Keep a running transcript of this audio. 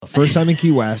First time in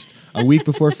Key West, a week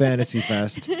before Fantasy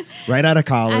Fest, right out of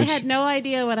college. I had no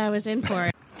idea what I was in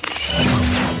for.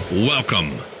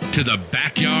 Welcome to the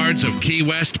Backyards of Key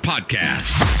West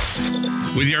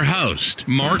podcast with your host,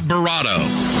 Mark Barato.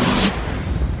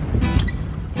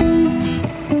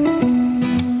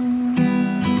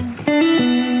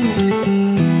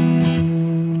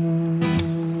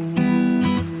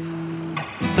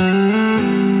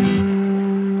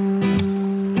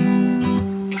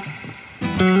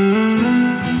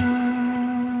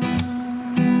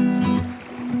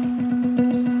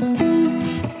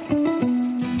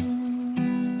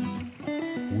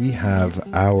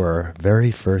 Our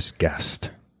very first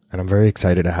guest, and I'm very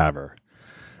excited to have her.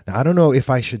 Now, I don't know if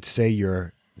I should say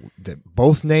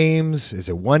both names. Is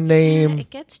it one name? It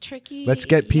gets tricky. Let's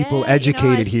get people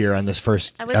educated here on this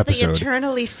first episode. I was the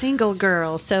eternally single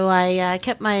girl, so I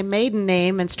kept my maiden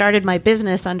name and started my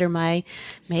business under my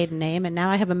maiden name, and now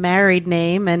I have a married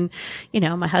name, and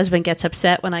my husband gets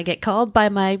upset when I get called by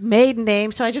my maiden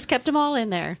name, so I just kept them all in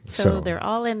there. So they're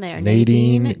all in there.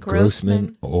 Nadene,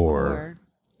 Grossman, or...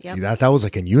 Yep. See, that was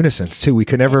like in unison too. We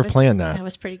could never have planned that. That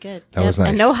was pretty good. That was nice.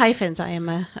 And no hyphens. I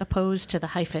am opposed to the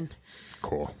hyphen.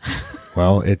 Cool.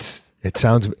 Well, it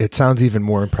sounds even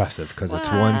more impressive because it's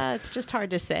one. It's just hard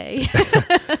to say.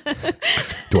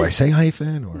 Do I say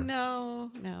hyphen or no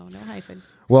hyphen.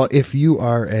 Well, if you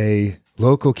are a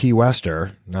local Key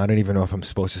Wester, I don't even know if I'm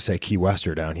supposed to say Key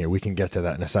Wester down here. We can get to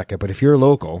that in a second. But if you're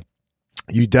local,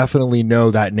 you definitely know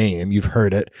that name. You've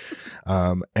heard it.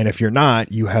 And if you're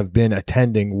not, you have been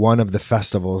attending one of the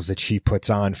festivals that she puts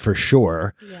on for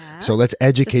sure. Yeah. So let's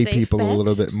educate people a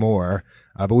little bit more.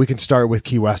 But we can start with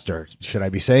Key Wester. Should I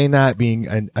be saying that, being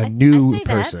a new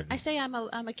person? I say I'm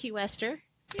a Key Wester.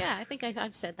 Yeah, I think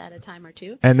I've said that a time or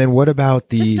two. And then what about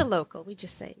just a local? We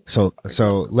just say so.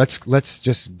 Let's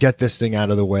just get this thing out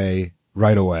of the way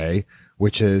right away,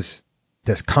 which is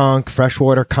this conch,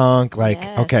 freshwater conch,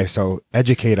 yes. Okay, so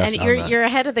educate us. And you're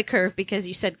ahead of the curve because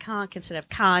you said conch instead of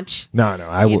conch. No,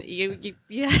 I will.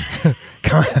 Yeah.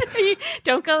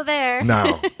 Don't go there.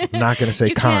 No, I'm not going to say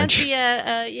conch. You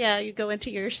can't be you go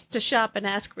into to shop and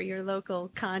ask for your local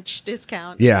conch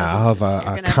discount. Yeah, I'll have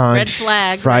a conch, red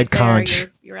flag, fried right conch.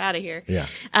 You're out of here. Yeah.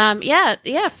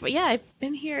 I've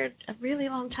been here a really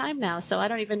long time now, so I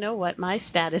don't even know what my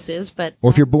status is. But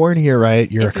if you're born here, right,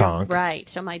 you're a conch. Right.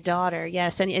 So my daughter,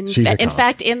 yes, and in conch.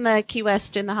 fact, in the Key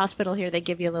West, in the hospital here, they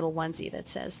give you a little onesie that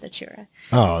says that you're a.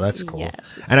 Oh, that's cool.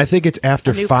 Yes, and I think it's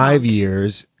after 5 conch.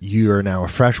 years, you are now a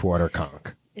freshwater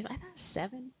conch. I thought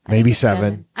 7. Maybe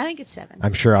 7. I think it's 7.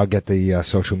 I'm sure I'll get the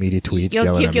social media tweets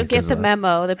yelling at me. You'll get the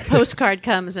memo. The postcard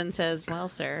comes and says, "Well,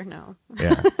 sir, no."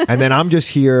 Yeah, and then I'm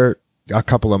just here a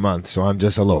couple of months, so I'm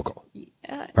just a local.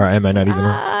 Or am I not even?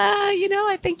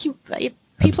 I think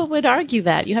people would argue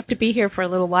that you have to be here for a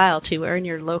little while to earn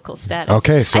your local status.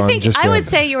 Okay, so I would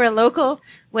say you're a local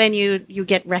when you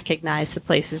get recognized the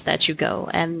places that you go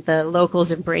and the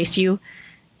locals embrace you.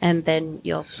 And then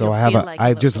you'll. So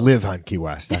I just live on Key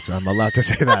West. That's I'm allowed to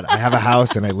say that. I have a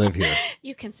house and I live here.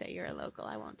 You can say you're a local.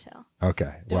 I won't tell.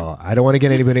 Okay. Well, I don't want to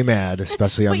get anybody mad,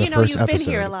 especially on the first episode. You've been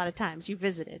here a lot of times. You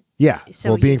visited. Yeah.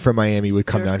 So being from Miami, we'd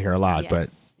come down here a lot,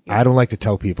 but I don't like to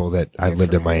tell people that I've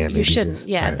lived in Miami. You shouldn't.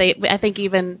 Yeah. Right. I think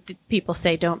even people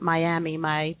say, "Don't Miami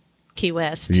my Key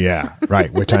West." Yeah.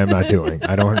 Right. Which I'm not doing.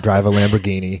 I don't drive a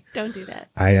Lamborghini. Don't do that.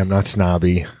 I am not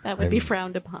snobby. That would be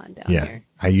frowned upon down here.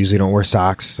 I usually don't wear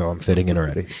socks, so I'm fitting in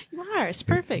already. You are. It's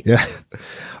perfect. Yeah.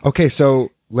 Okay, so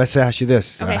let's ask you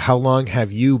this. Okay. How long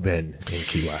have you been in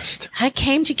Key West? I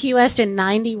came to Key West in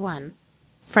 91,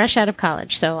 fresh out of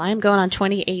college. So I'm going on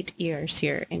 28 years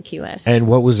here in Key West. And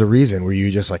what was the reason? Were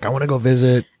you just like, I want to go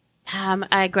visit?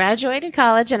 I graduated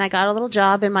college and I got a little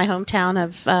job in my hometown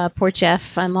of Port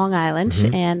Jeff on Long Island.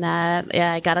 Mm-hmm. And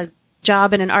I got a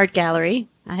job in an art gallery.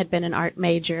 I had been an art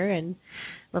major and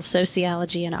love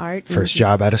sociology and art. First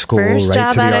job out of school, right to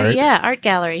the art? Art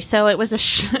gallery. So it was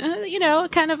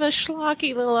kind of a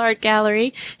schlocky little art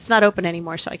gallery. It's not open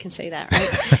anymore, so I can say that,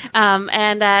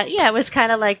 right? It was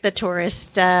kind of like the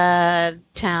tourist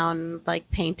town,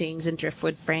 like paintings and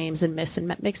driftwood frames and mix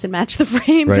and match the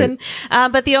frames. Right.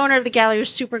 And but the owner of the gallery was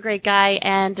a super great guy,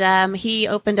 and he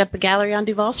opened up a gallery on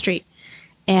Duval Street.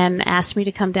 And asked me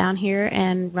to come down here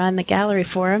and run the gallery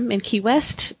for him in Key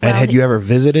West. And had you ever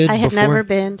visited I had before? never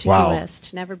been to Key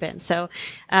West. Never been. So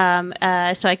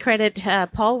I credit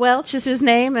Paul Welch is his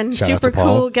name and super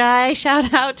cool guy.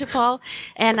 Shout out to Paul.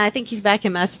 And I think he's back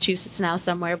in Massachusetts now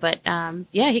somewhere. But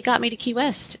he got me to Key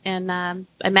West. And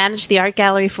I managed the art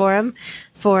gallery for him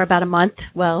for about a month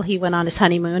while he went on his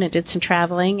honeymoon and did some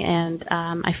traveling. And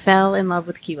I fell in love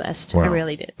with Key West. Wow. I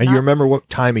really did. And you remember what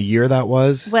time of year that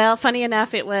was? Well, funny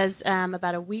enough, it was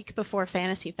about a week before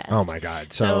Fantasy Fest. Oh my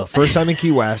God. So first time in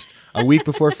Key West, a week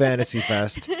before Fantasy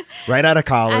Fest, right out of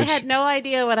college. I had no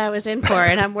idea what I was in for.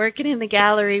 And I'm working in the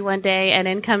gallery one day, and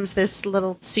in comes this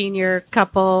little senior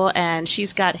couple, and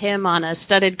she's got him on a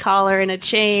studded collar and a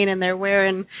chain, and they're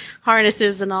wearing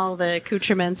harnesses and all the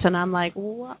accoutrements. And I'm like,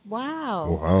 wow.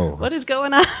 Whoa. What is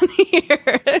going on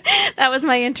here? That was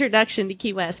my introduction to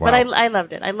Key West. Wow. But I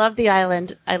loved it. I loved the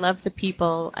island. I loved the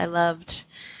people. I loved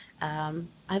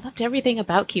everything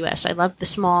about Key West. I loved the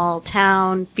small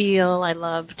town feel. I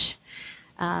loved,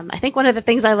 I think one of the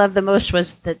things I loved the most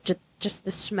was just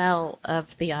the smell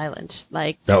of the island.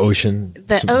 Like the ocean,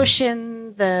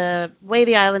 the way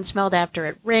the island smelled after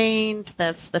it rained,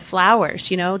 the flowers,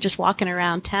 just walking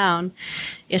around town,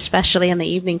 especially in the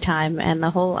evening time, and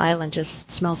the whole island just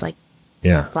smells like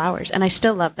flowers. And I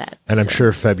still love that. And I'm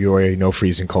sure February, no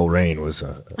freezing cold rain was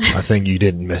a thing you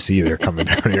didn't miss either coming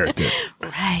down here too.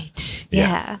 Right.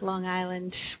 Yeah. Long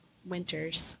Island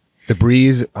winters. The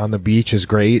breeze on the beach is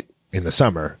great in the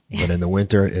summer, but in the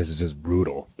winter it's just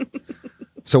brutal.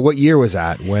 So what year was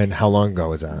that? How long ago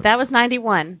was that? That was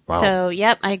 91. Wow. So,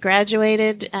 yep, I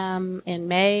graduated in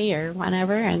May or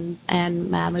whenever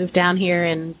and moved down here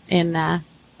in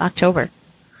October.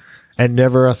 And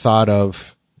never a thought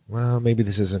of, well, maybe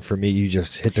this isn't for me. You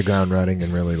just hit the ground running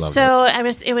and really loved it. So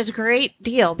it was a great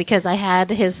deal because I had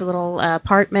his little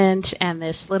apartment and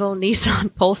this little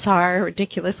Nissan Pulsar,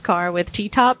 ridiculous car with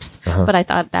T-tops. But I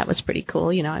thought that was pretty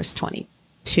cool. I was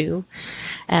 22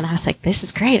 and I was like, this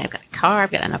is great. I've got a car. I've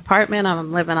got an apartment.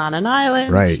 I'm living on an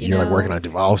island. Right. You're like working on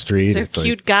Duval Street. It's a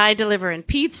cute guy delivering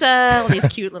pizza. All these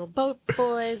cute little boat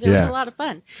boys. It was a lot of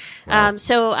fun. Wow.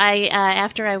 So I,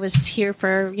 after I was here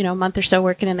for, a month or so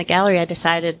working in the gallery, I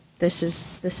decided this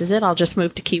is it. I'll just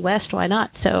move to Key West. Why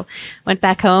not? So went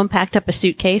back home, packed up a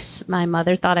suitcase. My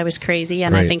mother thought I was crazy.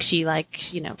 And I think she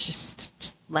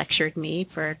just lectured me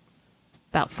for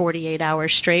about 48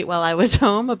 hours straight while I was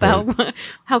home about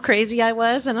how crazy I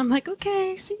was. And I'm like,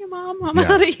 okay, see you, Mom. I'm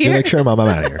out of here. You're like, sure, Mom, I'm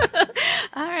out of here.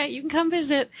 All right, you can come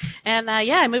visit. And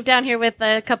I moved down here with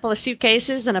a couple of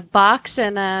suitcases and a box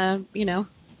and,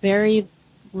 very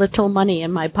little money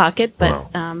in my pocket. But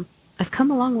I've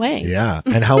come a long way. Yeah.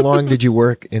 And how long did you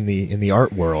work in the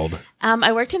art world?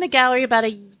 I worked in the gallery about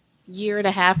a year and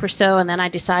a half or so. And then I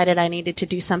decided I needed to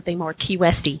do something more Key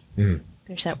Westy.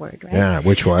 There's that word, right? Yeah,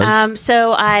 which was?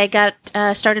 So I got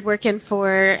started working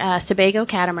for Sebago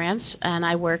Catamarans, and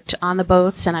I worked on the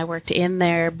boats, and I worked in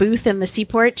their booth in the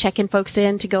seaport, checking folks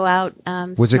in to go out.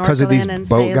 Was it because of these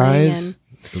boat guys?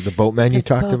 The boatmen you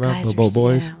talked about? The boat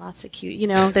boys? Yeah, lots of cute.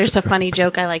 There's a funny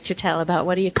joke I like to tell about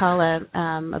what do you call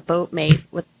a boatmate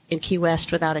in Key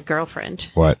West without a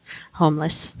girlfriend? What?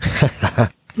 Homeless.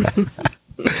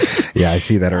 Yeah, I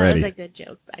see that already. That was a good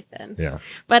joke back then. Yeah.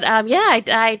 But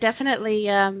I definitely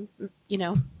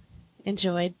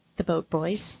enjoyed the boat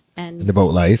boys and the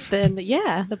boat life.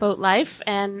 The boat life,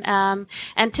 and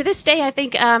to this day, I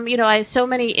think I have so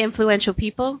many influential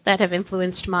people that have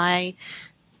influenced my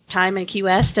time in Key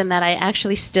West, and that I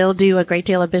actually still do a great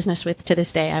deal of business with to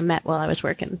this day. I met while I was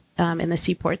working in the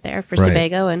seaport there for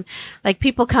Sebago, and like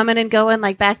people coming and going.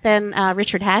 Like back then,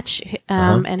 Richard Hatch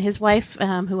and his wife,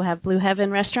 who have Blue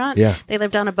Heaven restaurant, they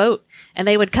lived on a boat, and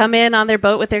they would come in on their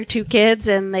boat with their 2 kids,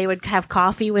 and they would have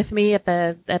coffee with me at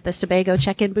the Sebago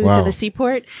check-in booth at the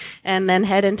seaport, and then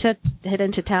head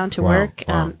into town to work.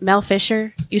 Mel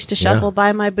Fisher used to shuffle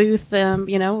by my booth,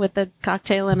 with a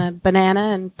cocktail and a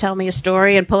banana, and tell me a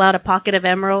story and pull out a pocket of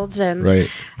emeralds. And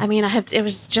I mean, it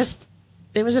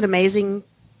was an amazing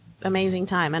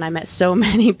time. And I met so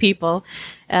many people,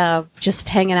 just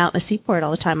hanging out in the seaport all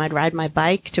the time. I'd ride my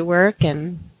bike to work,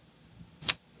 and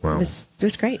it was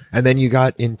great. And then you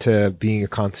got into being a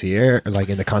concierge, like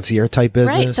in the concierge type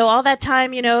business. Right. So all that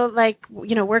time,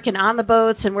 working on the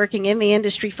boats and working in the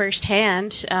industry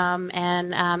firsthand.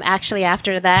 Actually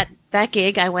after that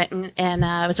gig, I went and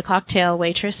I was a cocktail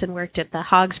waitress and worked at the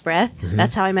Hog's Breath.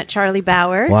 That's how I met Charlie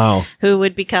Bauer. Wow. Who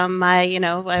would become my,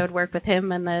 I would work with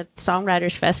him in the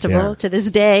Songwriters Festival to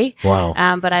this day. Wow.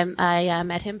 But I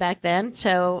met him back then.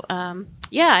 So,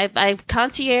 I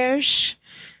concierge,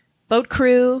 boat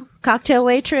crew, cocktail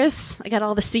waitress. I got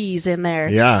all the C's in there.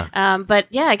 Yeah.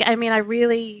 I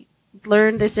really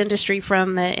learned this industry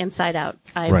from the inside out.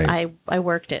 I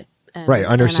worked it.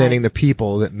 Understanding the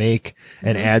people that make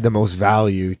and add the most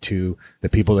value to the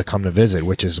people that come to visit,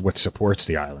 which is what supports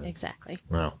the island. Exactly.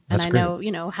 Wow. That's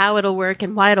great. Know how it'll work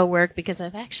and why it'll work, because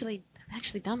I've actually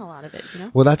actually done a lot of it, you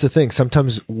know? Well, that's the thing.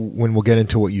 Sometimes when we'll get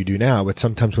into what you do now, but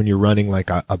sometimes when you're running like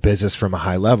a business from a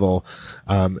high level,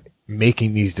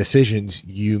 making these decisions,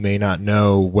 you may not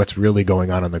know what's really going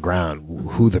on the ground,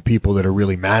 who the people that are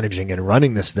really managing and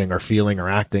running this thing are feeling or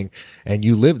acting. And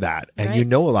you live that and you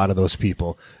know a lot of those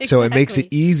people. Exactly. So it makes it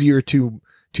easier to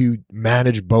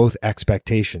manage both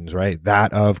expectations, right?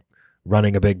 That of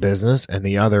running a big business and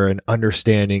the other and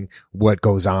understanding what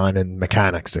goes on and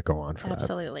mechanics that go on for that.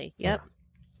 Absolutely. Yep.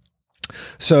 Yeah.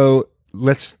 So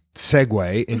let's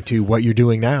segue into what you're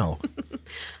doing now.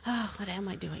 Oh, what am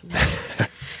I doing now?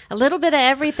 A little bit of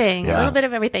everything. Yeah. A little bit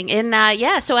of everything. And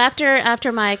so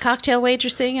after my cocktail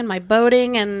waitressing and my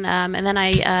boating, and then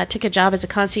I took a job as a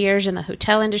concierge in the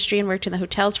hotel industry and worked in the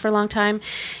hotels for a long time.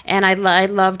 And I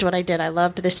loved what I did. I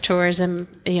loved this tourism,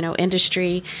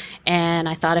 industry. And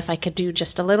I thought if I could do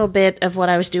just a little bit of what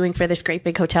I was doing for this great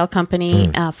big hotel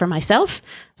company for myself,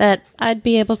 that I'd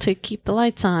be able to keep the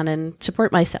lights on and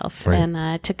support myself. Right. And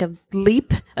I took a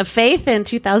leap of faith in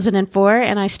 2004,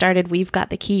 and I started We've Got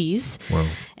the Keys. Wow.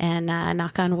 And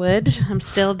knock on wood, I'm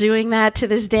still doing that to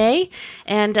this day.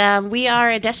 And we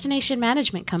are a destination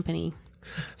management company.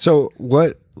 So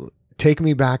take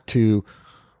me back to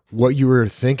what you were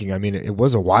thinking. I mean, it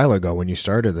was a while ago when you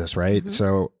started this, right? Mm-hmm.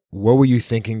 So what were you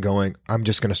thinking going, I'm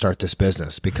just going to start this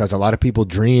business? Because a lot of people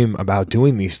dream about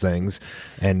doing these things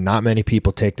and not many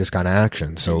people take this kind of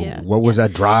action. So what was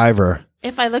that drive or?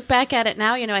 If I look back at it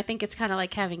now, I think it's kind of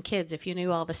like having kids. If you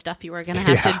knew all the stuff you were going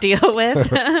to have to deal with,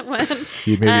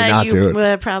 you'd maybe not do it. You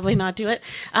would probably not do it.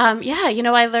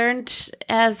 I learned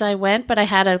as I went, but I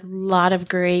had a lot of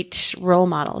great role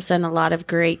models and a lot of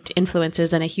great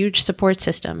influences and a huge support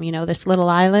system. This little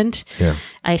island,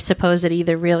 I suppose it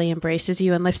either really embraces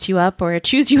you and lifts you up, or it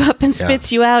chews you up and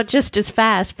spits you out just as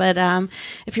fast. But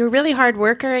if you're a really hard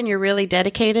worker and you're really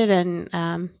dedicated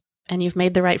and you've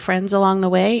made the right friends along the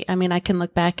way, I mean, I can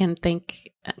look back and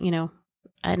think,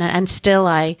 and still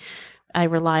I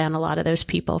rely on a lot of those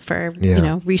people for,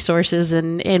 resources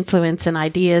and influence and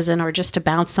ideas or just to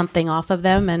bounce something off of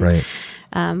them. And,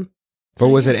 But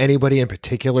was it anybody in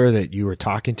particular that you were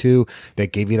talking to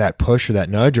that gave you that push or that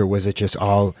nudge, or was it just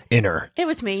all inner? It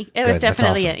was me. It was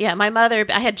definitely it. Yeah. My mother,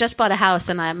 I had just bought a house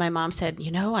and my mom said,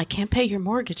 I can't pay your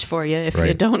mortgage for you if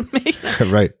you don't make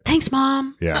it. Right. Thanks,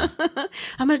 Mom. Yeah.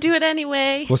 I'm going to do it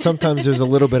anyway. Well, sometimes there's a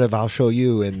little bit of I'll show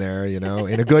you in there, in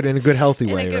a good healthy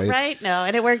way, right? Right. No,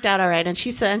 and it worked out all right. And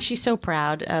she's so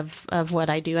proud of what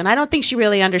I do. And I don't think she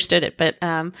really understood it, but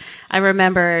I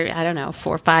remember,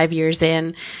 4 or 5 years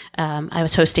in, I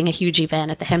was hosting a huge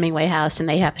event at the Hemingway House, and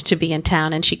they happened to be in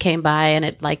town, and she came by, and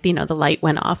it the light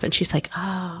went off, and she's like,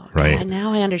 "Oh, right. God,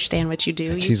 now I understand what you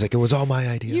do." And she's like, "It was all my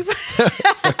idea."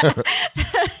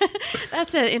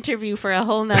 That's an interview for a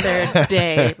whole nother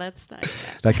day.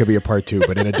 That could be a part 2,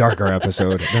 but in a darker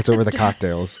episode. That's over the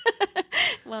cocktails.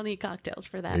 We'll need cocktails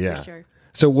for that, for sure.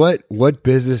 So what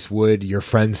business would your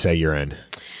friends say you're in?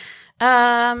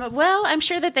 Well, I'm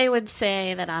sure that they would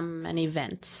say that I'm an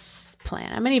events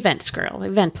planner. I'm an events girl,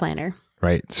 event planner.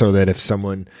 Right. So that if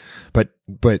someone, but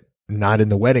not in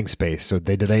the wedding space. So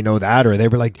do they know that, or they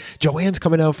were like, Joanne's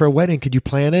coming out for a wedding. Could you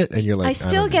plan it? And you're like, I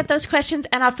still get those questions.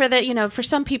 And for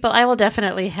some people, I will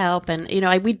definitely help. And,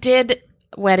 we did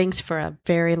weddings for a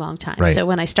very long time. Right. So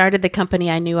when I started the company,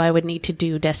 I knew I would need to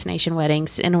do destination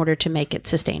weddings in order to make it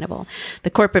sustainable. The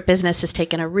corporate business has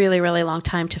taken a really, really long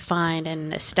time to find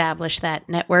and establish that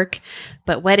network.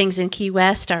 But weddings in Key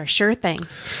West are a sure thing.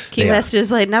 Key West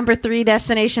is like number 3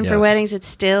 destination for weddings. It's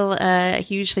still a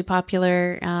hugely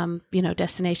popular,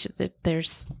 destination.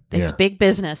 It's big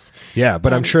business. Yeah.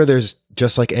 But I'm sure there's,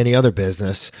 just like any other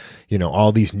business,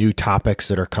 all these new topics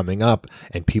that are coming up,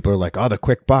 and people are like, oh, the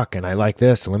quick buck, and I like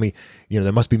this. And let me,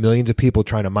 there must be millions of people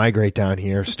trying to migrate down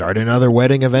here, start another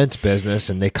wedding events business,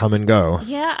 and they come and go.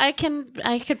 Yeah, I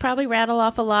could probably rattle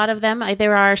off a lot of them.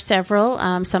 There are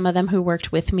several, some of them who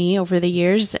worked with me over the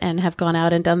years and have gone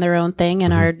out and done their own thing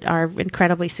and are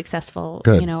incredibly successful,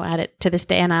 at it to this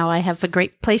day. And now I have a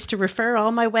great place to refer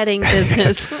all my wedding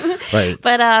business. Right.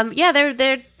 But,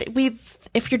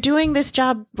 if you're doing this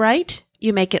job right,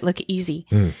 you make it look easy.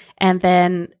 And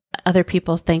then other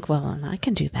people think, well, I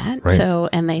can do that. Right. So,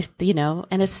 and they,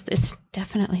 and it's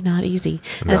definitely not easy.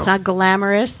 And it's not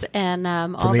glamorous. And all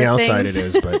from the outside things. it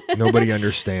is, but nobody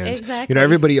understands. Exactly.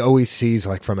 Everybody always sees,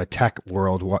 like, from a tech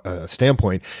world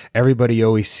standpoint, everybody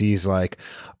always sees like,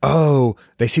 oh,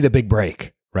 they see the big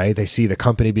break. right? They see the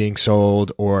company being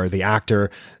sold or the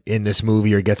actor in this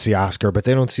movie or gets the Oscar, but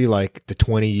they don't see like the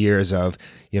 20 years of,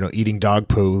 eating dog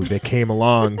poo that came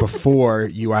along before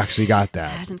you actually got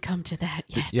that. It hasn't come to that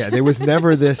yet. Yeah, there was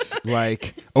never this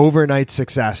like overnight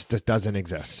success that doesn't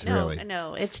exist, really.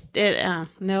 No,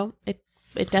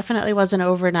 it definitely wasn't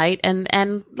overnight.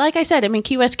 And like I said, I mean,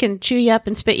 Key West can chew you up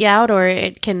and spit you out, or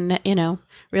it can,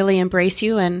 really embrace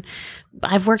you. And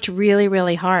I've worked really,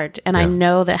 really hard. And I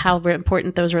know that how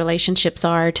important those relationships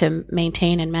are to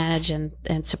maintain and manage and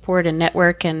support and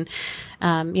network. And,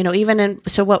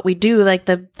 so what we do, like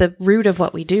the root of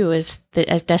what we do is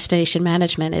as destination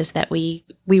management is that we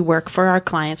work for our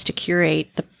clients to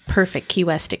curate the perfect Key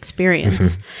West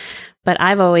experience. But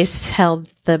I've always held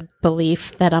the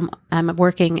belief that I'm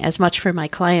working as much for my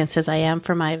clients as I am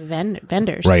for my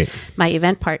vendors, right, my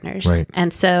event partners. Right.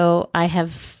 And so I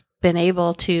have been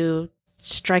able to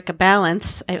strike a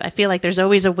balance. I feel like there's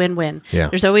always a win-win. Yeah.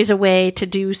 There's always a way to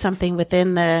do something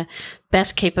within the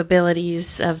best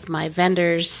capabilities of my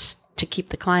vendors to keep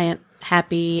the client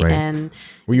happy, right, and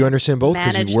well, you understand both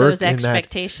because manage you worked those in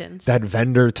expectations. that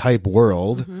vendor type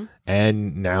world,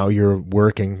 and now you're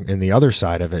working in the other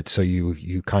side of it. So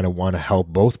you kind of want to help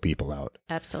both people out.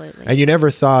 Absolutely. And you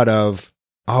never thought of,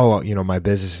 my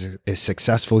business is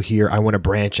successful here, I want to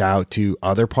branch out to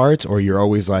other parts, or you're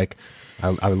always like,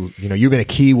 you've been a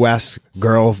Key West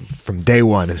girl from day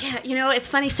one. Yeah, it's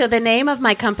funny. So the name of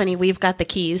my company, We've Got the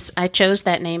Keys, I chose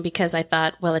that name because I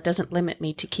thought, well, it doesn't limit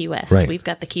me to Key West. Right. We've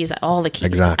got the keys, all the keys.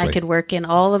 Exactly. I could work in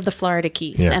all of the Florida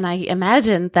Keys. Yeah. And I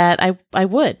imagined that I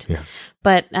would. Yeah.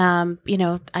 But, I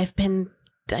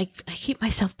keep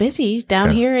myself busy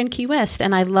down here in Key West.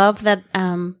 And I love that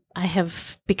I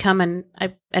have become an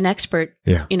expert,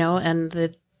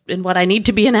 and in what I need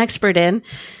to be an expert in.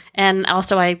 And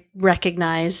also I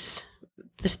recognize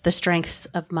the strengths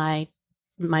of my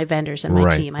vendors and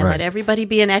my team. I let everybody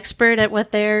be an expert at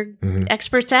what they're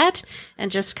experts at,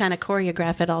 and just kind of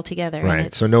choreograph it all together.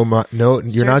 Right. So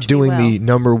you're not doing the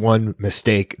number one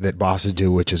mistake that bosses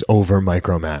do, which is over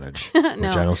micromanage,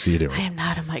 which I don't see you doing. I am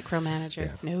not a micromanager.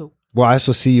 Yeah. No. Well, I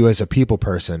also see you as a people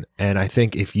person. And I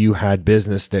think if you had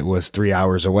business that was 3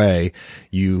 hours away,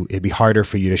 it'd be harder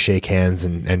for you to shake hands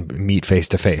and meet face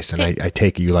to face. And I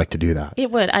take it you like to do that.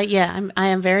 It would. I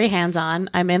am very hands-on.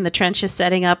 I'm in the trenches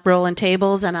setting up, rolling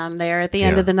tables, and I'm there at the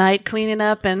end of the night cleaning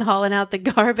up and hauling out the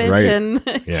garbage and,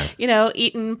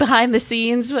 eating behind the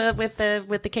scenes with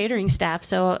the catering staff.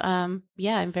 So, I'm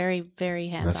very, very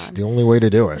hands-on. That's the only way to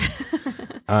do it.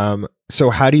 So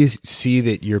how do you see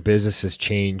that your business has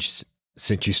changed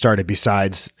since you started,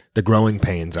 besides the growing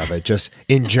pains of it, just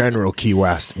in general, Key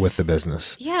West with the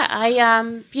business? Yeah,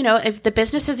 if the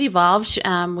business has evolved,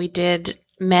 we did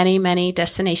many, many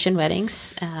destination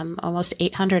weddings, almost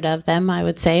 800 of them, I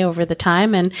would say, over the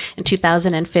time. And in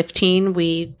 2015,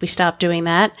 we stopped doing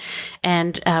that,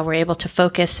 and we're able to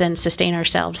focus and sustain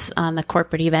ourselves on the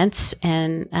corporate events.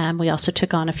 And we also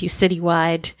took on a few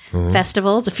citywide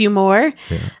festivals, a few more,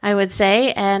 I would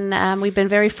say. And we've been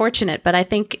very fortunate. But I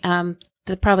think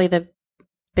probably the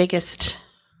biggest,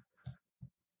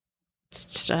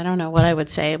 I don't know what I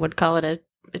would say, I would call it a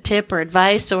tip or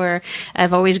advice, or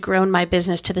I've always grown my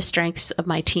business to the strengths of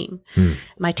my team.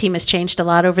 My team has changed a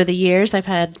lot over the years. I've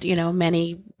had,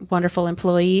 many wonderful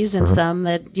employees and some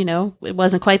that, it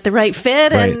wasn't quite the right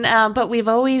fit. Right. And, but we've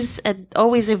always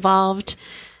evolved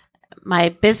my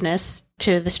business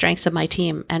to the strengths of my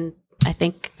team. And I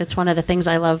think that's one of the things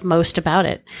I love most about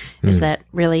it is that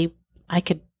really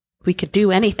we could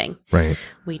do anything. Right.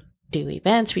 We do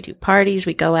events, we do parties,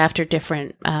 we go after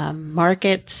different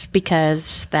markets,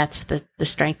 because that's the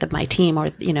strength of my team, or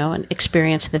an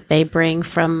experience that they bring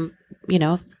from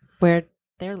where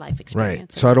their life experience.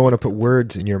 Right. So I don't want to put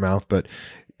words in your mouth, but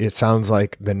it sounds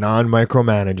like the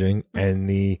non-micromanaging and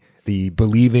the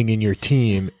believing in your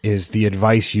team is the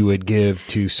advice you would give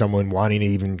to someone wanting to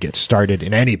even get started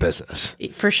in any business.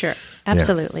 For sure,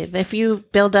 absolutely. Yeah. If you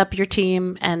build up your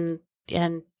team and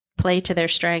play to their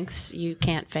strengths, you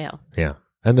can't fail. Yeah.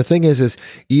 And the thing is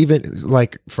even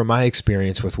like from my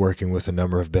experience with working with a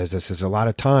number of businesses, a lot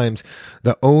of times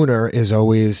the owner is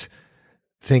always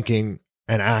thinking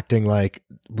and acting like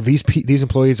these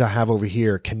employees I have over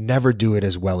here can never do it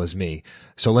as well as me.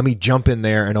 So let me jump in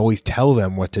there and always tell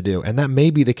them what to do. And that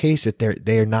may be the case that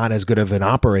they're not as good of an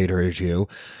operator as you,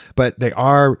 but they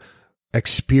are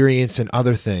experience in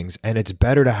other things. And it's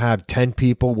better to have 10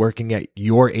 people working at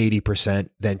your 80%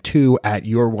 than 2 at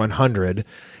your 100,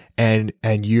 and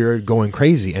you're going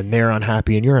crazy and they're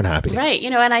unhappy and you're unhappy. Right.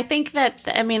 And I think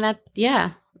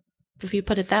if you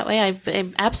put it that way, I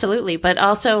absolutely. But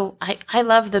also I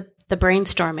love the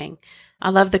brainstorming. I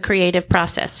love the creative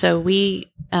process. So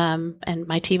we, and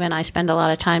my team and I spend a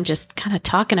lot of time just kind of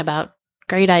talking about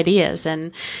great ideas.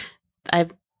 And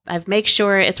I've make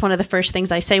sure it's one of the first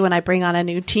things I say when I bring on a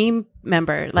new team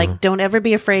member. Like, don't ever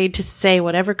be afraid to say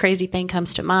whatever crazy thing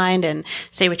comes to mind and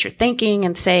say what you're thinking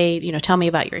and say, tell me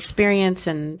about your experience,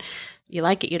 and you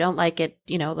like it, you don't like it,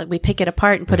 like we pick it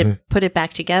apart and put it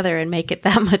back together and make it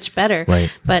that much better.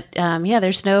 Right. But,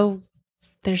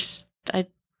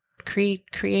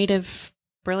 creative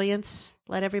brilliance.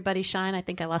 Let everybody shine. I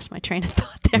think I lost my train of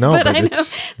thought there. No, but I know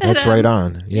that's right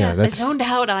on. Yeah, I zoned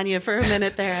out on you for a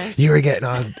minute there. You were getting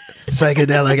all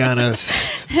psychedelic on us.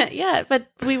 Yeah, but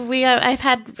I've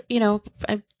had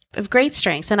I have great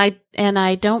strengths, and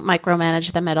I don't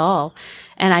micromanage them at all.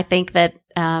 And I think that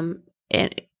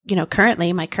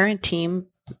currently my current team,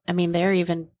 they're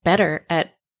even better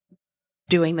at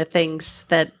doing the things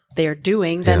that they're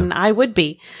doing than I would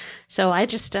be. So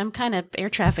I'm kind of air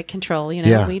traffic control.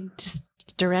 We just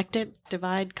direct it,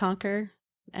 divide, conquer,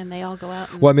 and they all go out.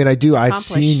 And I've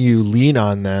seen you lean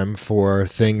on them for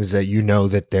things that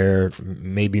that they're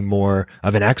maybe more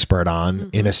of an expert on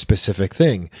in a specific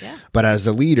thing. Yeah. But as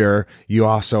a leader, you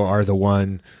also are the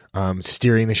one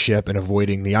steering the ship and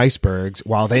avoiding the icebergs,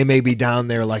 while they may be down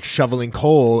there like shoveling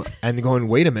coal and going,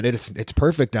 wait a minute, it's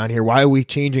perfect down here. Why are we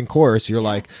changing course? You're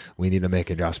like, we need to make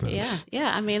adjustments.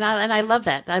 Yeah. And I love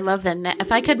that. I love that.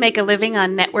 If I could make a living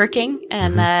on networking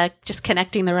and just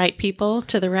connecting the right people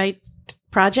to the right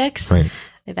projects, right,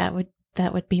 that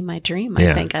would be my dream.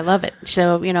 I think I love it.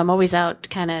 So, I'm always out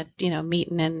kind of,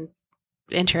 meeting and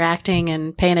interacting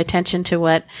and paying attention to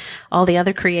what all the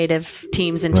other creative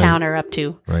teams in town are up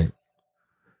to. Right.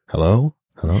 Hello.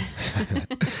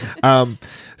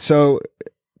 So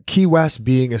Key West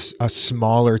being a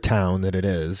smaller town that it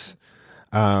is,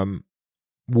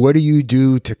 what do you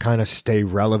do to kind of stay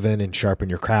relevant and sharpen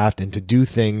your craft and to do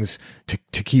things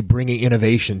to keep bringing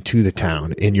innovation to the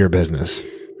town in your business?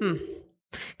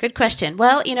 Good question.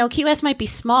 Well, Key West might be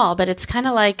small, but it's kind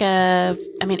of like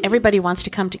everybody wants to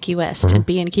come to Key West and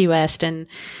be in Key West and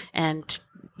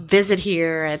visit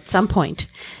here at some point.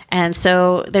 And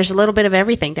so there's a little bit of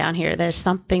everything down here. There's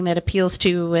something that appeals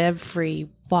to every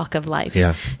walk of life.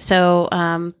 Yeah. So,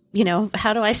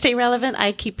 how do I stay relevant?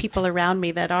 I keep people around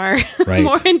me that are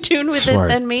more in tune with it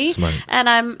than me. Smart. And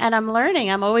I'm learning.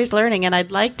 I'm always learning. And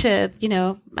I'd like to,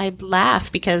 I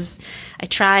laugh because I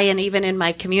try, and even in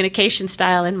my communication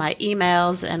style, in my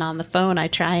emails and on the phone, I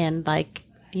try and I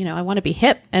want to be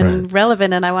hip and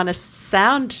relevant, and I want to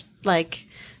sound like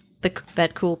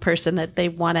that cool person that they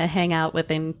want to hang out with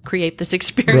and create this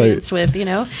experience with,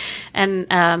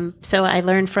 and so I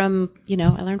learn from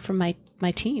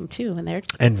my team too,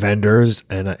 and vendors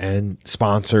and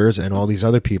sponsors and all these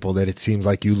other people that it seems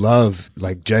like you love,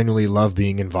 like genuinely love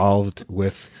being involved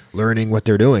with learning what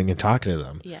they're doing and talking to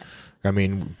them. Yes.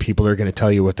 People are going to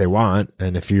tell you what they want,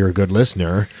 and if you're a good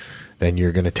listener, then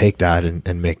you're going to take that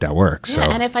and make that work. Yeah, so,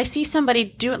 and if I see somebody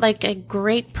do like a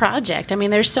great project,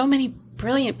 there's so many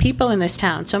brilliant people in this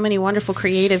town, so many wonderful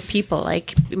creative people,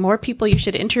 like more people you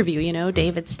should interview,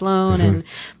 David Sloan and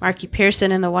Marky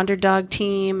Pearson and the Wonder Dog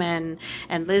team and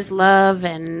Liz Love.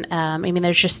 And,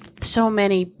 there's just so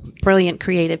many brilliant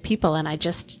creative people. And I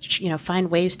just,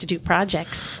 find ways to do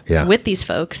projects with these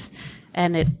folks,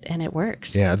 and it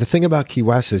works. Yeah. The thing about Key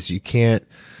West is you can't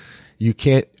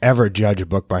ever judge a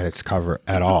book by its cover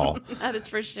at all. That is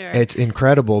for sure. It's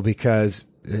incredible because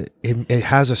it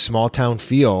has a small town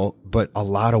feel, but a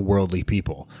lot of worldly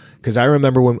people. Because I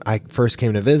remember when I first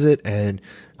came to visit, and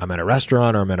I'm at a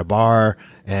restaurant or I'm at a bar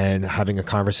and having a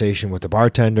conversation with the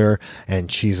bartender,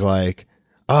 and she's like,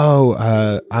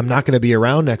 I'm not going to be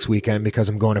around next weekend because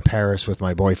I'm going to Paris with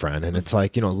my boyfriend. And it's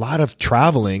like, a lot of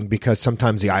traveling, because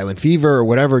sometimes the island fever or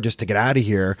whatever, just to get out of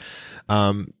here,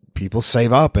 people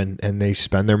save up and they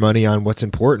spend their money on what's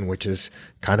important, which is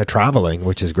kind of traveling,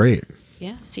 which is great.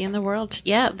 Yeah, seeing the world.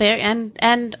 Yeah, there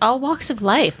and all walks of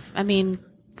life.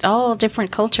 All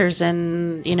different cultures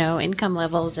and income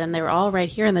levels, and they're all right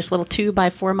here in this little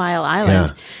 2-by-4 mile island.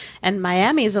 Yeah. And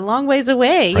Miami is a long ways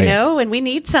away, and we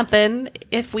need something.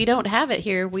 If we don't have it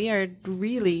here, we are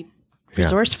really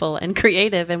resourceful and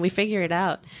creative, and we figure it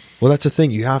out. Well, that's the thing.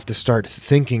 You have to start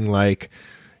thinking like,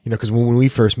 because when we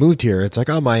first moved here, it's like,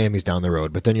 oh, Miami's down the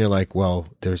road. But then you're like, well,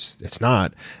 it's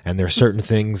not. And there's certain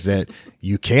things that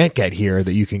you can't get here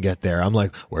that you can get there. I'm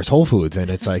like, where's Whole Foods? And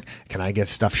it's like, can I get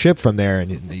stuff shipped from there?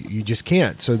 And you just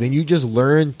can't. So then you just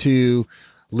learn to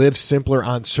live simpler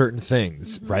on certain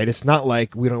things, right? It's not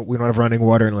like we don't have running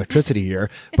water and electricity here,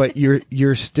 but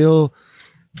you're still,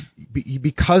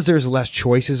 because there's less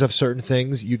choices of certain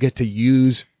things, you get to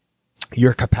use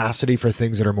your capacity for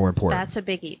things that are more important. That's a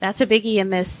biggie. That's a biggie in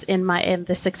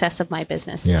the success of my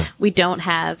business. Yeah. We don't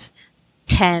have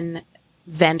 10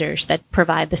 vendors that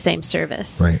provide the same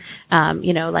service. Right.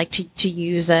 Like to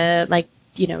use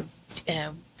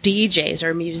DJs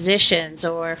or musicians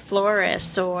or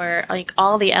florists or like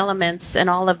all the elements and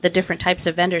all of the different types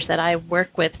of vendors that I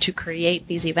work with to create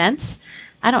these events.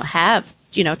 I don't have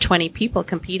 20 people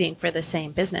competing for the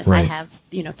same business. Right. I have,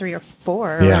 3 or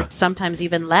 4 Yeah. or sometimes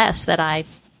even less that I,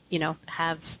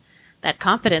 have that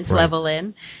confidence level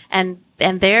in. And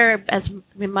they're as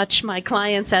much my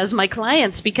clients as my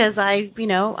clients because I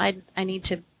need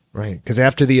to. Right. Because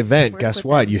after the event, guess with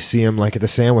what? them. You see them like at the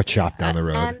sandwich shop down the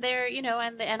road. And they're,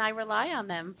 and I rely on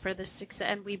them for the success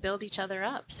and we build each other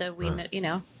up. So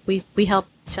we help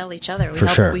sell each other.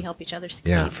 We help each other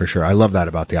succeed. Yeah, for sure. I love that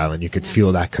about the island. You could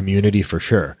feel that community for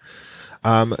sure.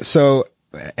 So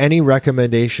any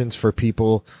recommendations for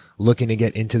people looking to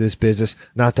get into this business?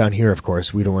 Not down here, of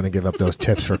course. We don't want to give up those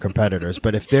tips for competitors.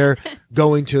 But if they're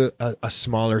going to a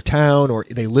smaller town or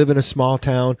they live in a small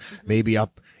town, maybe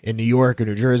up in New York or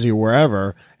New Jersey or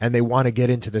wherever, and they want to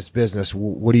get into this business,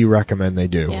 what do you recommend they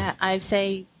do? Yeah, I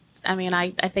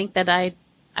think that I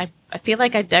feel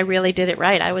like I really did it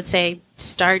right. I would say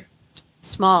start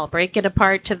small, break it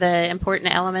apart to the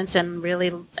important elements and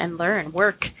learn.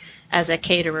 Work as a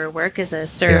caterer, work as a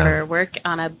server, work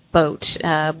on a boat,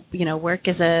 work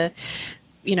as a,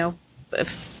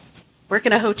 work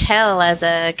in a hotel as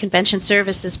a convention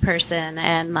services person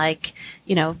and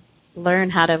learn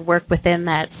how to work within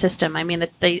that system. I mean,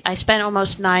 I spent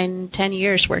almost 9-10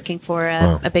 years working for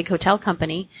a big hotel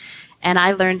company, and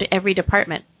I learned every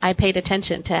department. I paid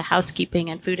attention to housekeeping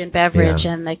and food and beverage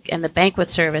and the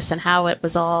banquet service and how it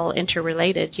was all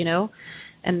interrelated,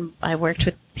 And I worked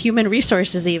with human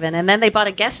resources even. And then they bought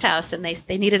a guest house and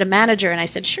they needed a manager, and I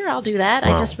said, sure, I'll do that.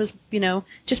 Wow. I just was,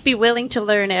 just be willing to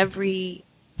learn every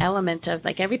element of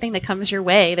everything that comes your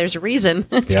way. There's a reason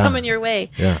it's coming your way.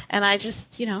 Yeah. And I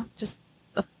just, and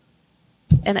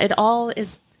it all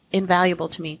is invaluable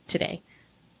to me today.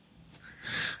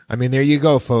 I mean, there you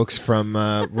go, folks. From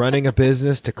running a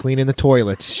business to cleaning the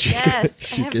toilets, she can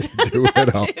do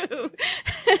it all.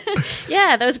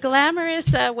 Yeah, those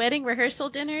glamorous wedding rehearsal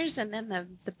dinners, and then the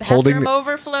bathroom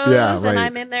overflows, and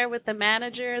I'm in there with the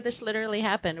manager. This literally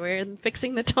happened. We're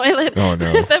fixing the toilet. Oh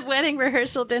no! The wedding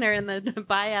rehearsal dinner and the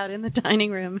buyout in the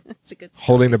dining room. It's a good story.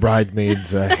 Holding the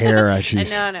bridesmaid's hair as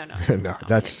she's no,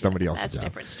 that's somebody else's That's job. a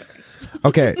different story.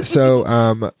 Okay,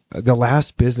 so the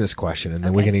last business question, and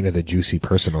then we're getting into the juicy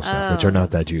personal stuff, which are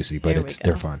not that juicy, but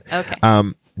they're fun.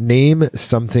 Okay. Name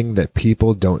something that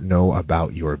people don't know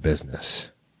about your business.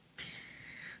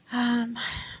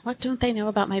 What don't they know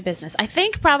about my business? I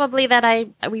think probably that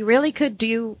we really could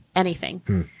do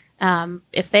anything.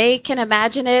 If they can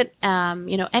imagine it,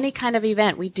 any kind of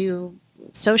event. We do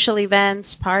social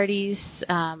events, parties.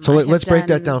 So let's break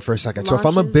that down for a second. Launches. So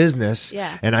if I'm a business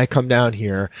and I come down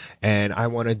here and I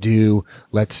want to do,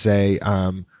 let's say,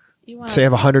 say I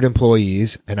have 100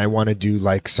 employees and I want to do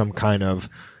like some kind of,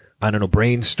 I don't know,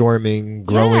 brainstorming,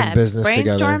 growing business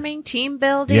together. Brainstorming, team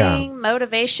building,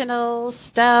 motivational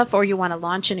stuff, or you want to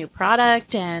launch a new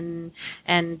product and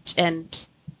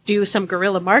do some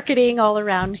guerrilla marketing all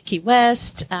around Key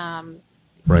West.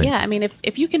 Right. Yeah, I mean,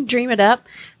 if you can dream it up,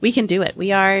 we can do it.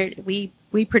 We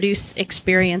produce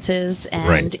experiences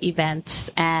and events,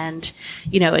 and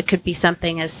it could be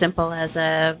something as simple as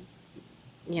a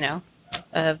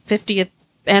 50th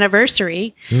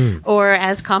anniversary, or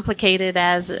as complicated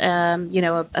as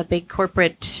a big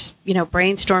corporate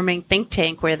brainstorming think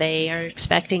tank where they are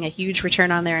expecting a huge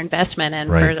return on their investment, and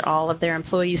for all of their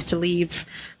employees to leave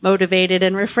motivated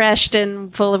and refreshed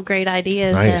and full of great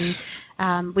ideas. Nice.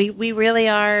 And we really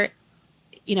are,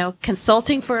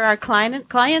 consulting for our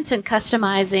clients and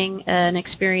customizing an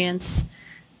experience,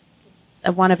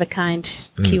 a one of a kind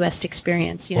Key West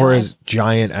experience, or as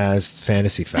giant as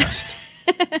Fantasy Fest,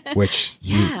 which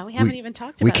we haven't even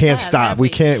talked about. We can't stop. We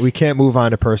can't move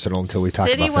on to personal until we talk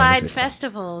about citywide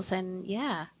festivals and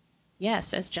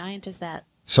yes, as giant as that.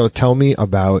 So tell me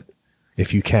about,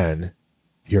 if you can,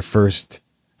 your first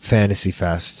Fantasy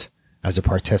Fest as a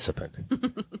participant.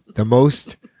 The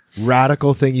most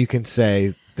radical thing you can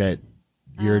say that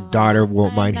your daughter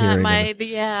won't mind hearing. My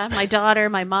daughter,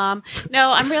 my mom.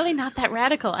 No, I'm really not that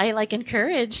radical. I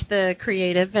encourage the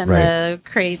creative and the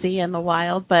crazy and the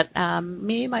wild, but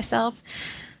me, myself,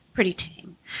 pretty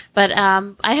tame. But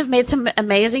I have made some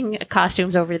amazing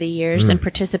costumes over the years and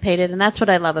participated, and that's what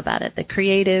I love about it. The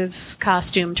creative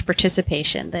costumed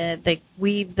participation. The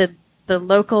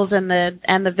locals and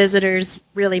the visitors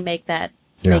really make that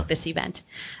make this event.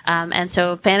 And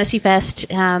so Fantasy Fest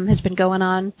has been going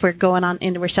on.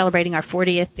 We're celebrating our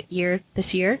 40th year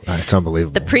this year. It's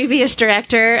unbelievable. The previous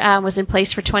director was in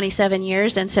place for 27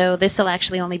 years, and so this will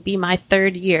actually only be my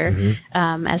third year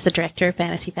as the director of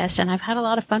Fantasy Fest, and I've had a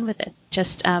lot of fun with it.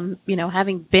 Just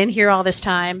having been here all this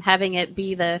time, having it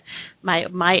be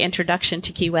my introduction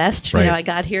to Key West. Right. I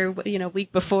got here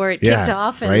week before it kicked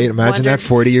off. And right. Imagine that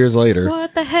 40 years later.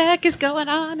 What the heck is going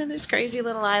on in this crazy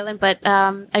little island? But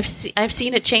I've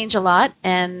seen it change a lot,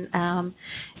 and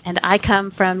I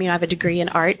come from I have a degree in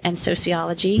art and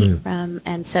sociology,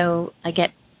 and so I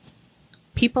get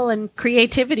people and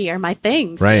creativity are my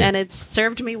things, right. And it's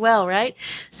served me well, right?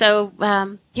 So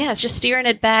it's just steering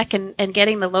it back and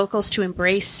getting the locals to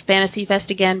embrace Fantasy Fest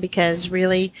again, because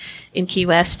really in Key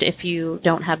West, if you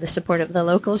don't have the support of the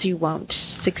locals, you won't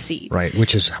succeed. Right,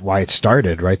 which is why it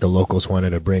started, right? The locals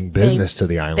wanted to bring business to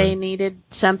the island. They needed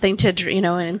something to,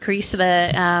 increase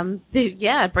bring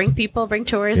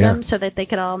tourism so that they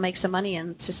could all make some money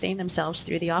and sustain themselves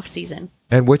through the off season.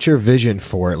 And what's your vision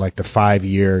for it, like the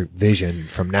 5-year vision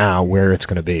from now, where it's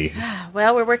going to be?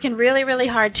 Well, we're working really, really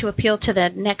hard to appeal to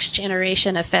the next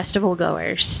generation of festival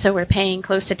goers. So we're paying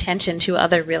close attention to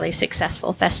other really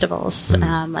successful festivals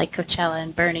like Coachella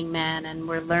and Burning Man, and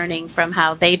we're learning from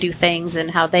how they do things and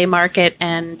how they market,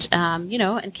 and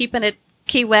and keeping it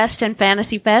Key West and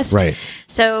Fantasy Fest. Right.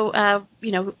 So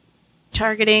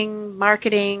targeting,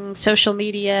 marketing, social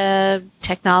media,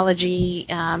 technology.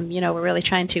 We're really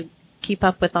trying to keep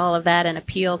up with all of that and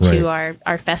appeal to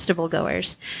our festival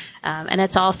goers. And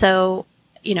it's also,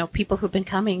 people who've been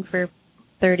coming for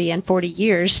 30 and 40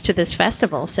 years to this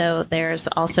festival. So there's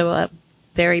also a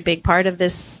very big part of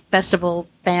this festival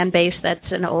fan base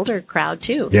that's an older crowd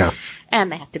too. Yeah. And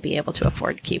they have to be able to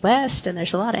afford Key West, and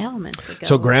there's a lot of elements that go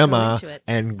So grandma into it.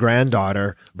 and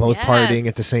granddaughter both partying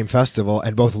at the same festival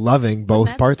and both loving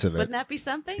both parts of it. Wouldn't that be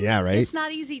something? Yeah, right? It's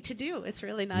not easy to do. It's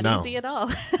really not easy at all.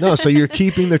 No, so you're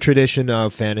keeping the tradition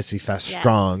of Fantasy Fest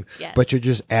strong, but you're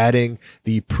just adding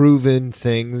the proven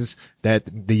things that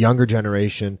the younger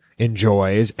generation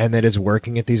enjoys and that is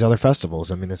working at these other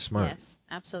festivals. I mean, it's smart. Yes,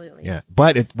 absolutely. Yeah.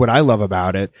 But what I love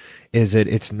about it is that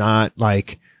it's not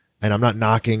like, and I'm not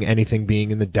knocking anything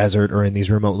being in the desert or in these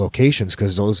remote locations,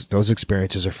 because those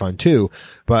experiences are fun too.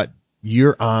 But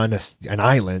you're on an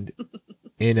island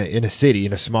in a city,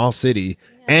 in a small city,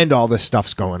 and all this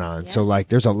stuff's going on. So like,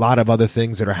 there's a lot of other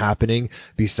things that are happening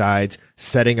besides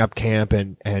setting up camp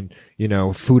and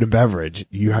food and beverage.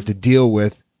 You have to deal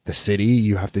with the city,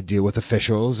 you have to deal with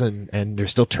officials, and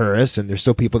there's still tourists, and there's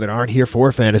still people that aren't here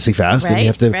for Fantasy Fest, and you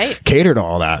have to cater to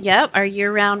all that. Yep, our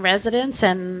year-round residents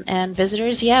and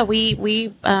visitors. Yeah,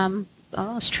 we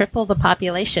almost triple the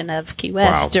population of Key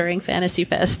West during Fantasy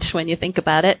Fest when you think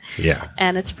about it. Yeah.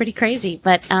 And it's pretty crazy.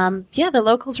 But the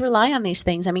locals rely on these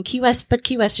things. I mean, Key West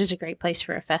is a great place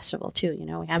for a festival too.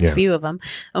 We have a few of them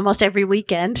almost every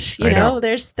weekend. You know,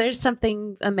 there's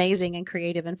something amazing and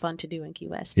creative and fun to do in Key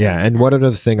West. Yeah. And one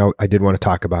other thing I did want to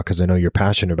talk about, because I know you're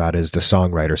passionate about, is the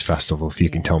Songwriters Festival. If you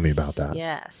can tell me about that.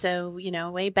 Yeah. So,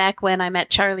 way back when I met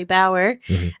Charlie Bauer,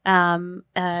 at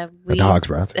the Hog's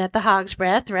Breath. At the Hog's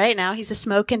Breath, right now. He's a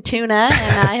smoking tuna,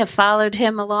 and I have followed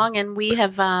him along, and we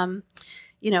have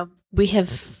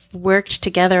worked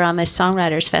together on this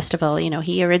Songwriters Festival.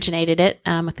 He originated it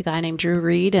with a guy named Drew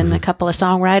Reed and a couple of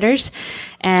songwriters,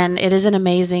 and it is an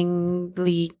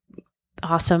amazingly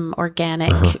awesome,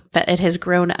 organic. It has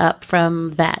grown up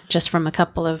from that, just from a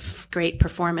couple of great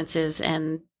performances,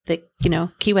 and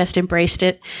Key West embraced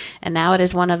it, and now it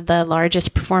is one of the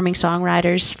largest performing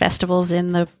songwriters festivals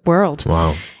in the world.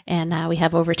 Wow. And we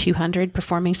have over 200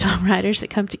 performing songwriters that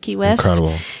come to Key West.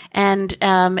 Incredible.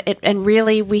 And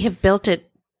really we have built it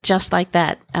just like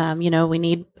that. We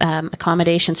need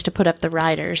accommodations to put up the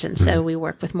riders. And so we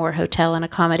work with more hotel and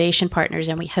accommodation partners,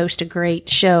 and we host a great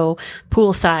show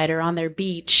poolside or on their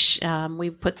beach. We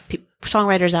put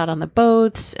songwriters out on the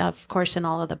boats, of course, in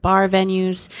all of the bar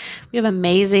venues. We have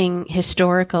amazing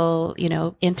historical,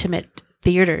 intimate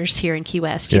theaters here in Key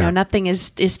West. Nothing is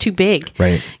too big,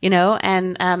 right?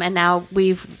 And now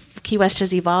Key West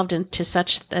has evolved into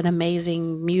such an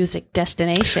amazing music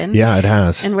destination. Yeah, it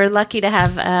has. And we're lucky to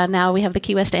have, now we have the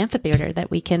Key West Amphitheater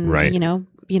that we can,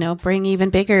 bring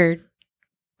even bigger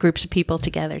groups of people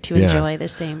together to enjoy the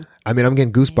same. I mean, I'm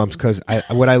getting goosebumps because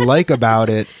what I like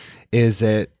about it is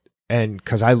that, and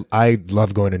because I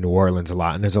love going to New Orleans a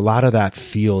lot, and there's a lot of that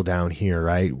feel down here,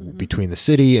 right? Between the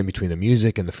city and between the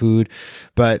music and the food.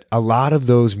 But a lot of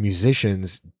those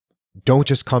musicians don't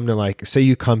just come to, like, say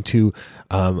you come to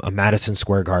a Madison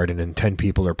Square Garden and 10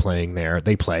 people are playing there.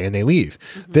 They play and they leave.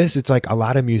 It's like a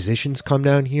lot of musicians come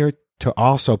down here to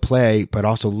also play, but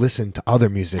also listen to other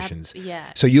musicians.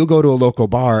 Yeah. So you'll go to a local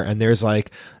bar and there's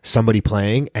like somebody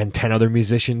playing and 10 other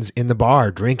musicians in the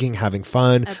bar drinking, having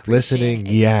fun, listening.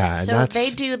 It. Yeah. So and they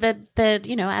do the,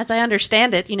 you know, as I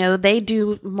understand it, you know, they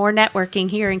do more networking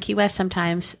here in Key West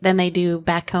sometimes than they do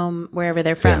back home wherever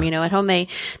they're from. Yeah. You know, at home they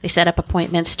set up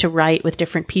appointments to write with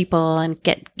different people and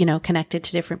get, you know, connected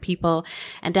to different people.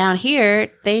 And down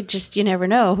here, they just, you never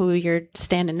know who you're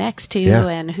standing next to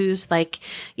and who's like,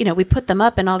 you know, we put them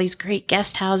up in all these great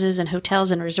guest houses and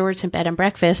hotels and resorts and bed and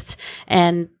breakfasts.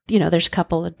 And, you know, there's a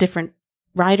couple of different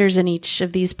writers in each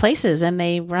of these places and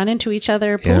they run into each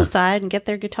other poolside and get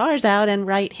their guitars out and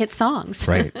write hit songs.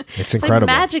 Right. It's Like incredible.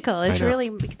 magical. It's really,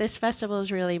 this festival is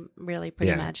really, really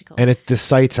pretty magical. And the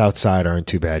sights outside aren't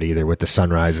too bad either with the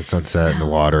sunrise and sunset and the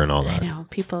water and all that. I know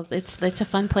people, it's a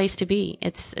fun place to be.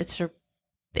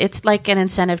 It's like an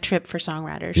incentive trip for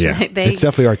songwriters. Yeah, They it's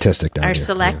definitely artistic down are here.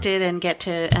 selected and get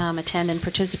to attend and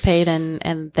participate,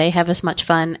 and they have as much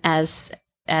fun as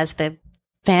the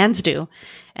fans do,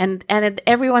 and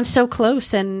everyone's so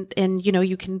close, and you know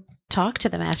you can talk to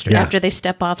them after they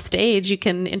step off stage. You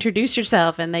can introduce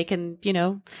yourself, and they can, you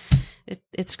know,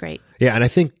 it's great. Yeah, and I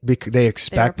think they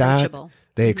expect that.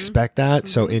 They expect that.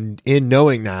 So in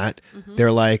knowing that,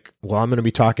 they're like, well, I'm going to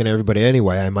be talking to everybody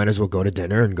anyway. I might as well go to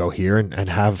dinner and go here and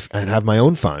have my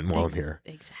own fun while I'm here.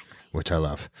 Exactly. Which I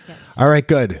love. Yes. All right,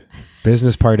 good.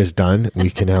 Business part is done. We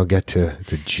can now get to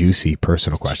the juicy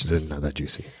personal questions. It's not that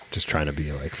juicy. Just trying to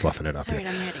be like fluffing it up All here.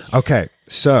 right, I'm ready. Okay,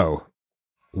 so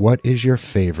what is your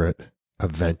favorite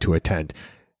event to attend?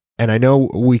 And I know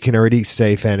we can already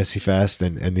say Fantasy Fest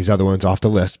and these other ones off the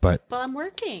list, but well, I'm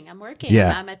working.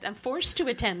 Yeah. I'm forced to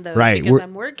attend those Right. because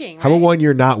I'm working. How about right? one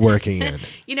you're not working in?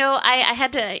 You know, I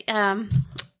had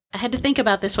to think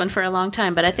about this one for a long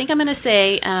time, but I think I'm going to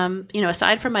say, you know,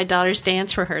 aside from my daughter's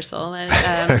dance rehearsal and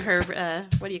her,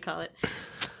 what do you call it?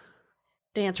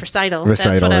 Dance recital. That's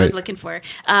what I was looking for.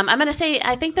 I'm going to say,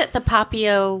 I think that the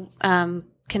Papio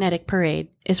Kinetic Parade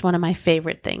is one of my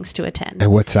favorite things to attend.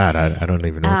 And what's that? I don't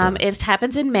even know. What that is. It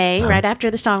happens in May, right after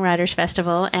the Songwriters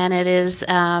Festival, and it is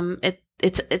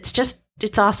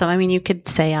it's awesome. I mean, you could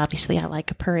say obviously I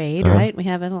like a parade, right? We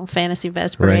have a little Fantasy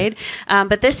Fest parade,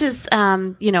 but this is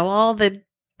you know, all the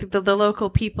local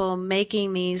people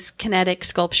making these kinetic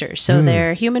sculptures. So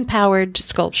they're human powered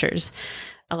sculptures.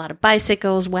 A lot of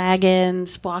bicycles,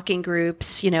 wagons, walking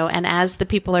groups, you know, and as the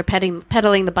people are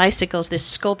pedaling the bicycles, this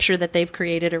sculpture that they've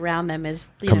created around them is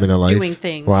coming to life. Doing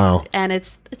things. Wow. And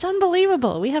it's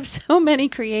unbelievable. We have so many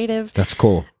creative, that's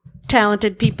cool,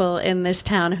 talented people in this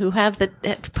town who have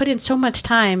put in so much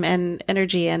time and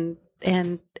energy and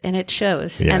it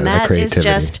shows. Yeah, and that is creativity.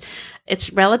 just,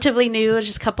 it's relatively new. It's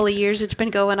just a couple of years it's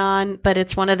been going on, but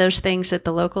it's one of those things that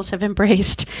the locals have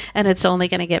embraced, and it's only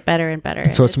going to get better and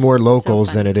better. So it's more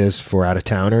locals so than it is for out of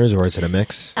towners, or is it a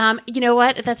mix? You know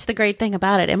what? That's the great thing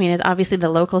about it. I mean, obviously the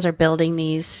locals are building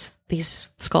these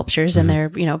sculptures and they're,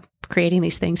 you know, creating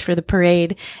these things for the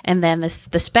parade. And then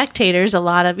the spectators, a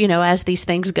lot of, you know, as these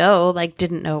things go, like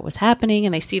didn't know what was happening,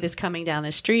 and they see this coming down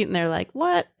the street and they're like,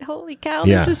 what? Holy cow,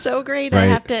 this is so great. Right. I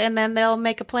have to, and then they'll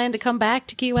make a plan to come back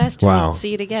to Key West and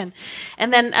see it again.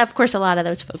 And then of course, a lot of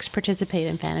those folks participate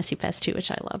in Fantasy Fest too, which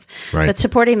I love. Right. But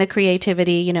supporting the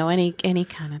creativity, you know, any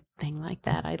kind of thing like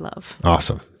that, I love.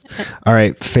 Awesome. All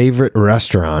right. Favorite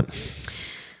restaurant?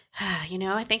 You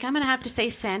know, I think I'm going to have to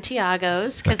say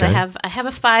Santiago's because I have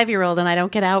a 5-year-old and I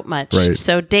don't get out much. Right.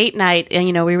 So date night, and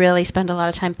you know, we really spend a lot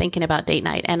of time thinking about date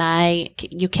night, and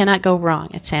you cannot go wrong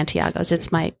at Santiago's.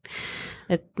 It's my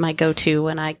go-to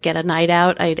when I get a night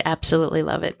out. I absolutely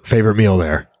love it. Favorite meal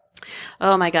there?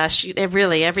 Oh my gosh,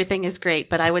 everything is great,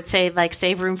 but I would say like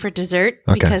save room for dessert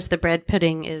because the bread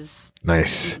pudding is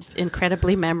nice,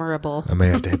 incredibly memorable. I may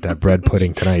have to hit that bread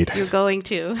pudding tonight. You're going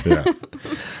to. Yeah.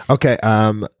 Okay.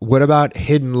 What about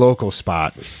hidden local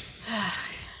spot?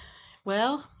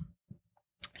 Well,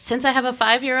 since I have a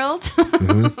 5-year-old, I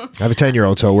have a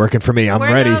 10-year-old, so working for me. I'm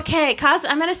ready. Okay,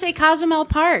 I'm going to say Cozumel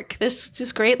Park.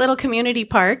 This great little community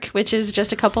park, which is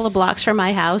just a couple of blocks from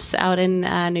my house out in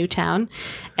Newtown,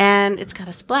 and it's got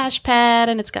a splash pad,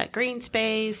 and it's got green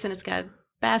space, and it's got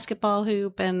basketball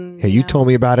hoop, and Hey, you told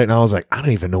me about it, and I was like, I don't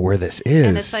even know where this is.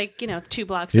 and it's like 2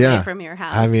 blocks away from your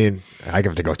house. I mean, I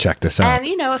have to go check this out. And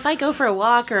if I go for a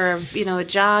walk or a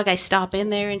jog, I stop in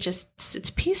there and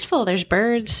it's peaceful. There's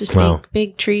birds, there's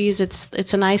big trees.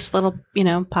 It's a nice little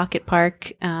pocket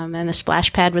park. And the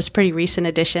splash pad was a pretty recent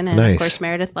addition, and of course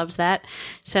Meredith loves that.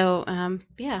 So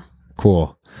yeah.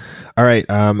 Cool. All right.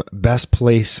 Best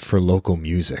place for local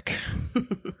music.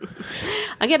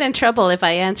 I'll get in trouble if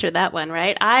I answer that one,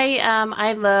 right?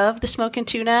 I love the Smokin'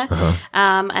 Tuna,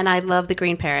 and I love the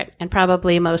Green Parrot. And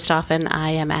probably most often I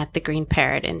am at the Green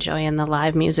Parrot enjoying the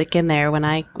live music in there when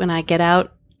I get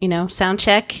out, sound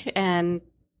check, and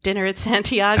dinner at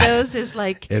Santiago's is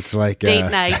like it's like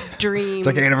date night dream. It's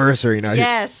like anniversary night.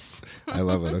 Yes. I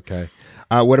love it. Okay.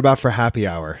 What about for happy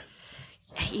hour?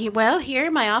 Well, here,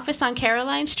 my office on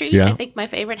Caroline Street, Yeah. I think my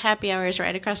favorite happy hour is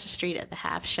right across the street at the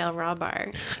Half Shell Raw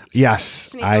Bar. Yes.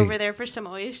 Sneak over there for some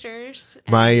oysters.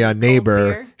 My cold neighbor,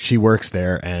 beer. she works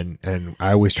there, and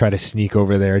I always try to sneak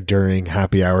over there during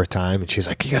happy hour time, and she's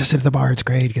like, you got to sit at the bar. It's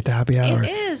great. Get the happy hour. It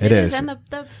is. And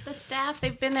the staff,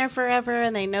 they've been there forever,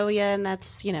 and they know you, and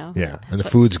that's, Yeah, that's and the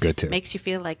what food's good, too. makes you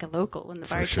feel like a local when the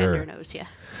For bartender sure. knows you.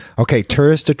 Okay,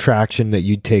 tourist attraction that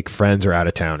you'd take friends or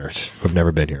out-of-towners who've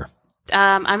never been here.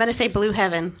 I'm going to say Blue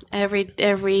Heaven.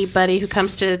 Everybody who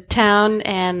comes to town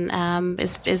and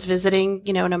is visiting,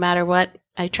 no matter what,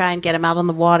 I try and get them out on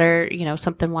the water,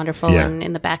 something wonderful and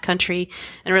in the backcountry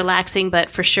and relaxing. But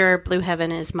for sure, Blue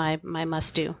Heaven is my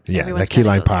must do. Yeah, Everyone's that key gotta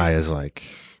lime go there. pie is like...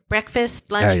 Breakfast,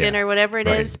 lunch, Yeah. dinner, whatever it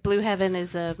Right. is, Blue Heaven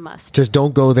is a must. Just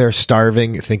don't go there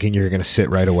starving, thinking you're going to sit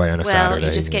right away on a Saturday.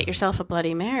 You just get yourself a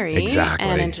Bloody Mary Exactly.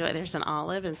 and enjoy. There's an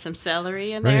olive and some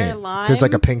celery in there, lime. There's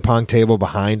like a ping pong table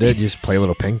behind it. You just play a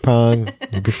little ping pong.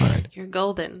 You'll be fine. You're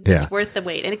golden. Yeah. It's worth the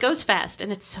wait. And it goes fast,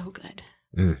 and it's so good.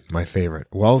 My favorite.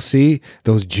 Well, see,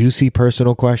 those juicy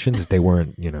personal questions, they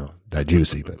weren't, that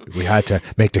juicy, but we had to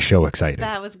make the show exciting.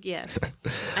 That was, yes.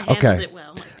 I handled it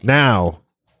well. I think. Now,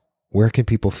 where can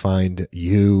people find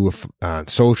you on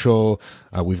social?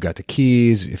 We've got the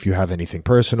keys. If you have anything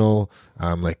personal,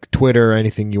 like Twitter or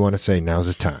anything you want to say, now's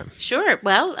the time. Sure.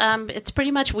 Well, it's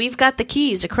pretty much We've Got the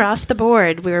Keys across the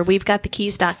board. We're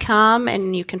we'vegotthekeys.com,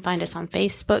 and you can find us on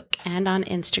Facebook and on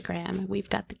Instagram. We've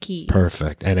Got the Keys.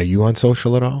 Perfect. And are you on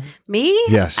social at all? Me?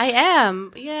 Yes. I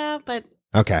am. Yeah, but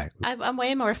Okay. I'm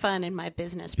way more fun in my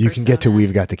business. You can get to persona.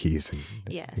 We've Got the Keys. And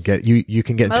Yes. you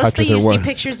can get in touch Mostly with her. you see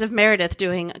pictures of Meredith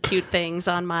doing cute things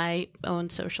on my own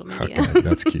social media. Okay,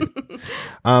 that's cute.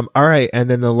 All right, and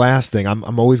then the last thing,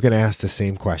 I'm always going to ask the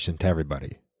same question to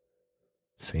everybody.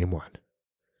 Same one.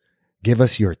 Give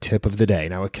us your tip of the day.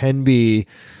 Now, it can be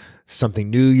something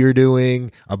new you're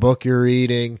doing, a book you're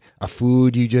reading, a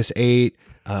food you just ate,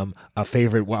 a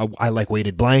favorite. Well, I like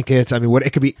weighted blankets. I mean,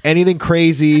 it could be anything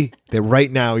crazy that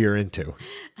right now you're into.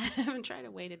 I haven't tried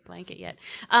a weighted blanket yet.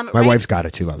 My wife's got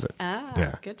it. She loves it.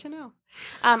 Yeah. Good to know.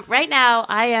 Right now,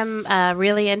 I am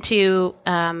really into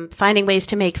finding ways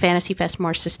to make Fantasy Fest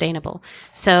more sustainable,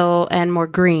 and more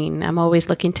green. I'm always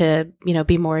looking to,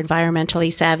 be more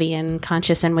environmentally savvy and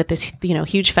conscious. And with this,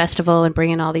 huge festival and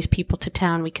bringing all these people to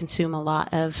town, we consume a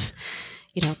lot of,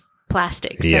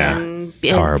 plastics and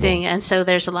thing. And so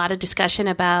there's a lot of discussion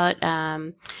about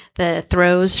the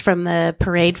throws from the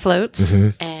parade floats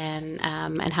and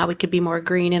how we could be more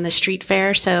green in the street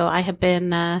fair. So I have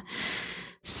been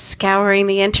scouring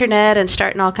the internet and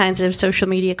starting all kinds of social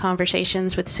media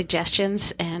conversations with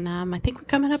suggestions. And I think we're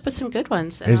coming up with some good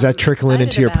ones. Is that trickling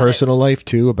into your about personal life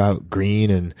too, about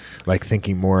green and like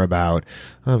thinking more about,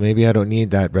 oh, maybe I don't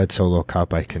need that red Solo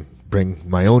cup. I can bring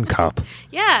my own cup.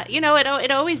 Yeah,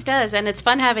 it always does, and it's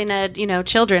fun having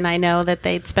children. I know that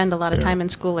they'd spend a lot of time in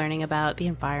school learning about the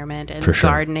environment and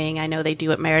gardening. I know they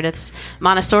do at Meredith's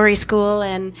Montessori school,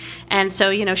 and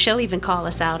so she'll even call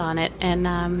us out on it. And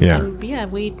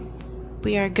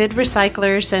we are good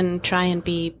recyclers and try and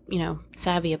be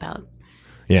savvy about.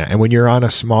 Yeah, and when you're on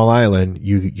a small island,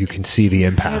 you can see the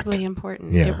impact. Incredibly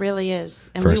important. Yeah. It really is,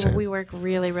 and we work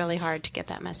really, really hard to get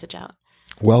that message out.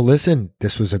 Well, listen,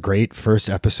 this was a great first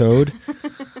episode.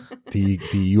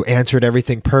 You answered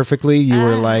everything perfectly. You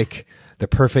were like the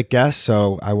perfect guest.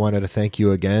 So I wanted to thank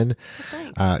you again.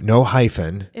 No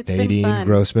hyphen, It's Nadene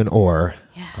Grossman or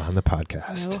on the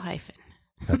podcast. No hyphen.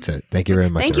 That's it. Thank you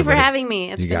very much. Thank you for everybody. having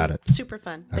me. It's You been got it. super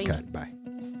fun. Thank you. Okay,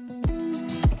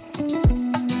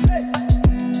 bye.